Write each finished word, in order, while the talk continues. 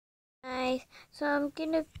So I'm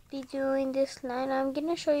gonna be doing this line. I'm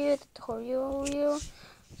gonna show you a tutorial reel.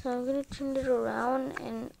 So I'm gonna turn it around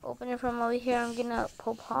and open it from over here. I'm gonna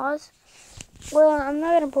pull pause. Well, I'm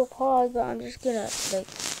not gonna pull pause, but I'm just gonna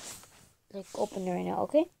like open it right now.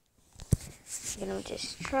 Okay? I'm gonna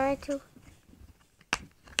just try to.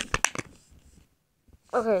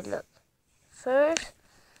 Okay, look. First,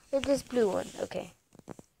 with this blue one. Okay.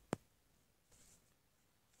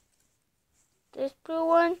 This blue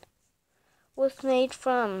one was made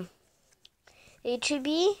from HEB.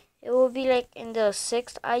 It will be like in the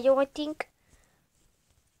 6th aisle, I think.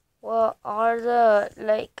 Well, are the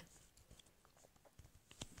like.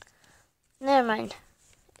 Never mind.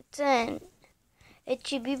 It's an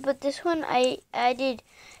HEB, but this one I added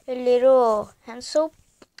a little hand soap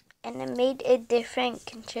and I made a different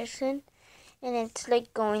consistency. And it's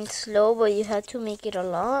like going slow, but you have to make it a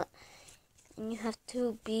lot. And you have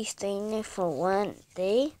to be staying there for 1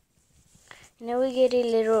 day. And then we get a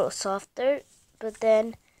little softer, but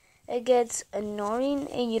then it gets annoying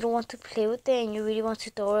and you don't want to play with it and you really want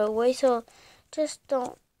to throw it away. So just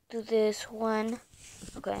don't do this one.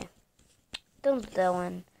 Okay, don't do that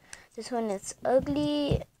one. This one is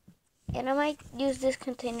ugly. And I might use this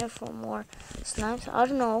container for more slimes. I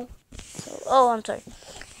don't know. So, oh, I'm sorry.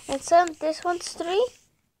 And this one's 3.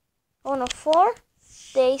 Oh no, 4.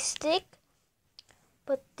 They stick.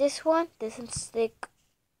 But this one doesn't stick.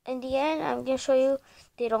 In the end, I'm going to show you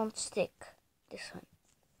they don't stick. This one.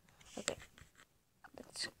 Okay.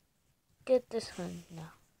 Let's get this one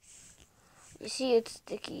now. You see, it's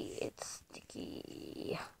sticky. It's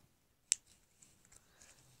sticky.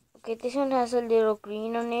 Okay, this one has a little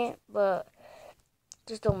green on it, but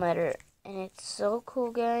just don't matter. And it's so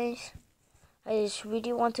cool, guys. I just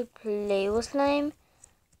really want to play with slime.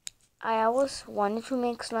 I always wanted to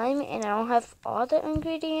make slime, and I don't have all the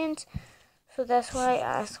ingredients. So that's why I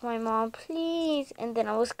asked my mom, please. And then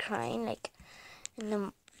I was crying, like,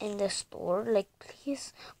 in the store, like,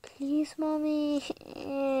 please, please, mommy.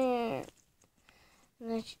 And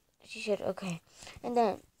then she said, okay. And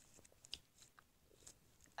then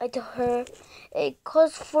I told her it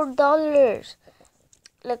costs $4.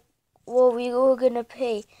 Like, what we were gonna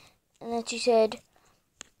pay. And then she said,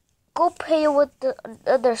 go pay with the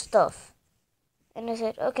other stuff. And I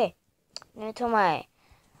said, okay. And I told my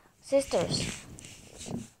sisters.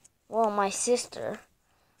 Well, my sister.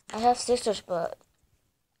 I have sisters, but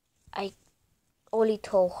I only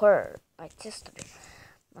told her, my sister.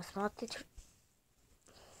 My small sister.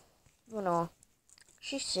 You know,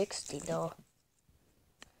 she's 60 though.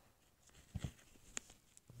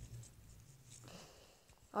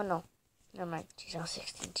 Oh no, never mind. She's not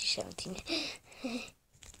 16, she's 17.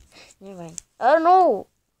 Never mind. I don't know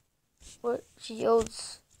what she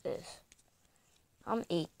owes this. I'm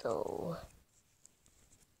 8 though.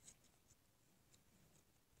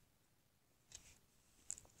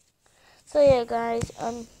 So yeah, guys,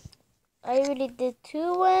 I already did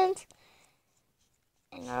 2 ones,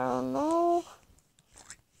 and I don't know.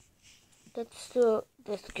 That's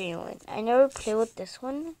this green one. I never play with this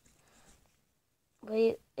one,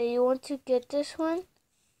 but you want to get this one.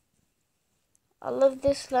 I love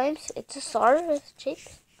this slimes. It's a star. It's cheap.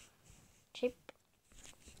 Cheap.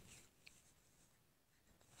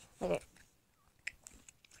 Okay.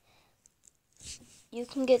 You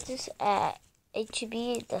can get this at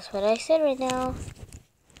HEB. That's what I said right now.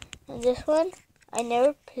 And this one, I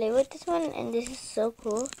never play with this one, and this is so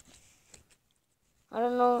cool. I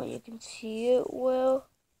don't know, you can see it well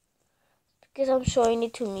because I'm showing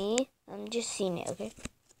it to me. I'm just seeing it, okay?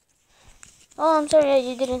 Oh, I'm sorry,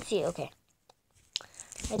 you didn't see it. Okay.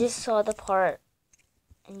 I just saw the part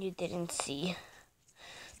and you didn't see.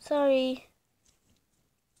 Sorry.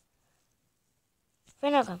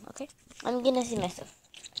 Right now, come, okay? I'm gonna see myself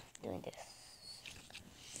doing this.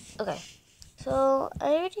 Okay. So,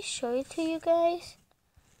 I already showed it to you guys.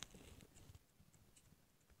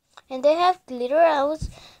 And they have glitter.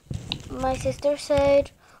 My sister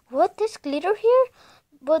said, what, this glitter here?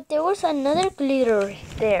 But there was another glitter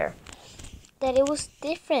there. That it was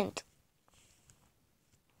different.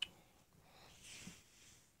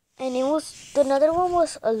 And another one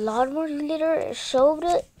was a lot more glitter. It showed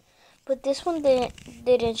it. But this one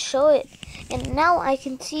didn't show it. And now I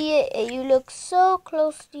can see it. And you look so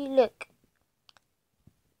closely. Look.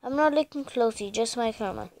 I'm not looking closely, just my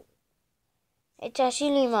camera. It's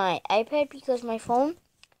actually my iPad because my phone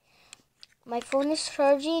is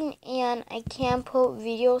charging and I can't put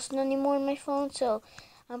videos anymore in my phone. So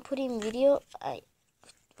I'm putting video.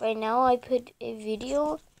 Right now I put a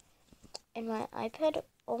video in my iPad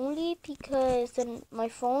only because then my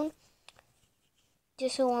phone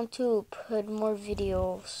doesn't want to put more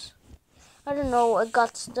videos. I don't know, it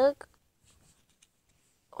got stuck.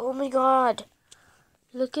 Oh my god.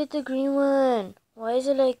 Look at the green one. Why is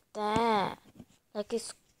it like that? Like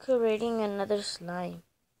it's creating another slime.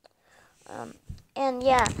 And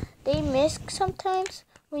yeah, they miss sometimes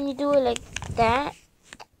when you do it like that.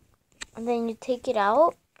 And then you take it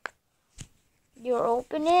out. You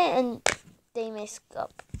open it and they mess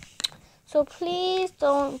up. So please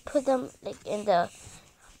don't put them like in the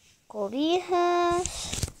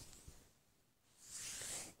cobijas.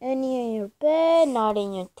 Any in your bed, not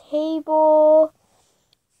in your table.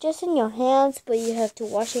 Just in your hands, but you have to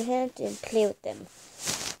wash your hands and play with them.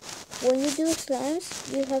 When you do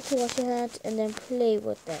slimes, you have to wash your hands and then play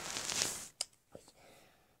with them.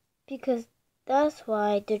 Because that's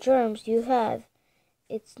why the germs you have,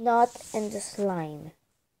 it's not in the slime.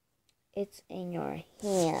 It's in your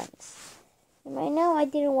hands. And right now I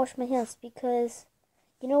didn't wash my hands because,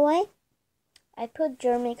 you know why? I put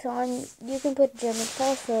Germix on. You can put Germix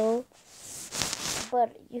also,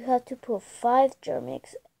 but you have to put 5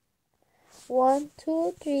 Germix. 1,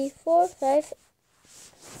 2, 3, 4, 5.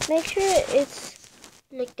 Make sure it's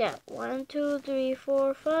like that. 1, 2, 3,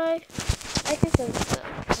 4, 5. I can finish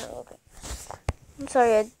that. Oh, okay. I'm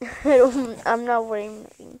sorry. I'm not wearing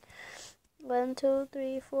nothing. 1, 2,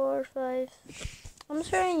 3, 4, 5. I'm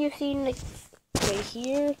sorry you've seen like right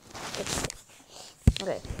here.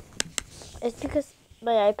 Okay. It's because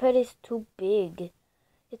my iPad is too big.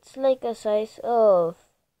 It's like a size of,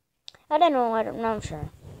 I don't know. I'm not sure.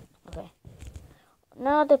 Okay.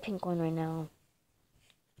 Now the pink one right now.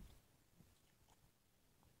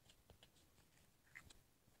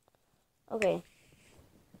 Okay.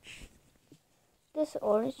 This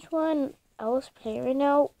orange one, I was playing right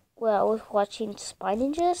now. Well, I was watching Spy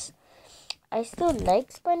Ninjas. I still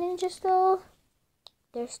like Spy Ninjas though.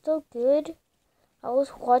 They're still good. I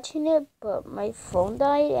was watching it, but my phone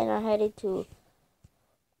died and I had it to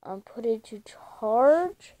put it to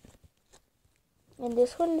charge. And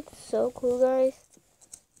this one is so cool, guys.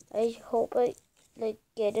 I hope I like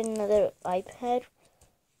get another iPad